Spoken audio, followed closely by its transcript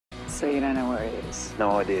So you don't know where he is? No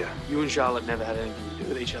idea. You and Charlotte never had anything to do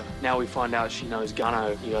with each other. Now we find out she knows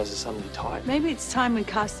Gunno. You guys are suddenly tight. Maybe it's time we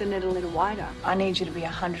cast the net a little wider. I need you to be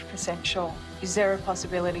 100% sure. Is there a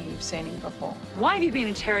possibility you've seen him before? Why have you been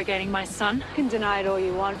interrogating my son? You can deny it all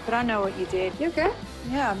you want, but I know what you did. You okay?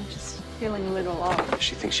 Yeah, I'm just feeling a little off.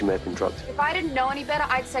 She thinks she may have been drugged. If I didn't know any better,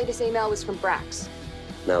 I'd say this email was from Brax.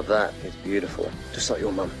 Now that is beautiful. Just like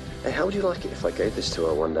your mum. Hey, how would you like it if I gave this to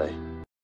her one day?